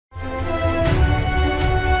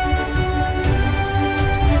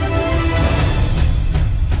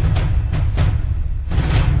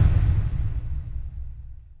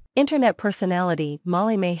Internet personality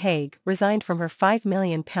Mae Hague resigned from her £5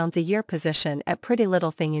 million a year position at Pretty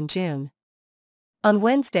Little Thing in June. On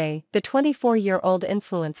Wednesday, the 24-year-old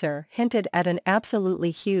influencer hinted at an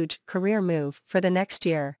absolutely huge career move for the next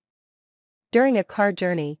year. During a car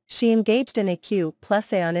journey, she engaged in a Q+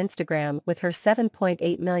 on Instagram with her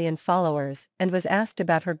 7.8 million followers and was asked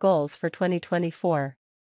about her goals for 2024.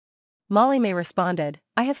 Mae responded,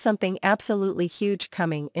 "I have something absolutely huge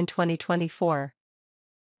coming in 2024.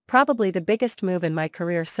 Probably the biggest move in my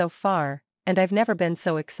career so far, and I've never been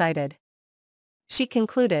so excited." She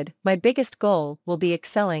concluded, "My biggest goal will be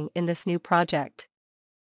excelling in this new project."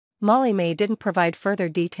 Mae didn't provide further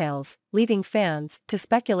details, leaving fans to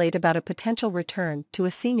speculate about a potential return to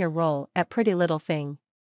a senior role at Pretty Little Thing.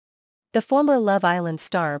 The former Love Island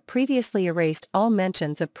star previously erased all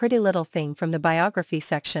mentions of Pretty Little Thing from the biography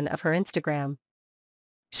section of her Instagram.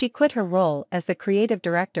 She quit her role as the creative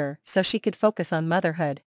director so she could focus on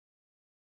motherhood.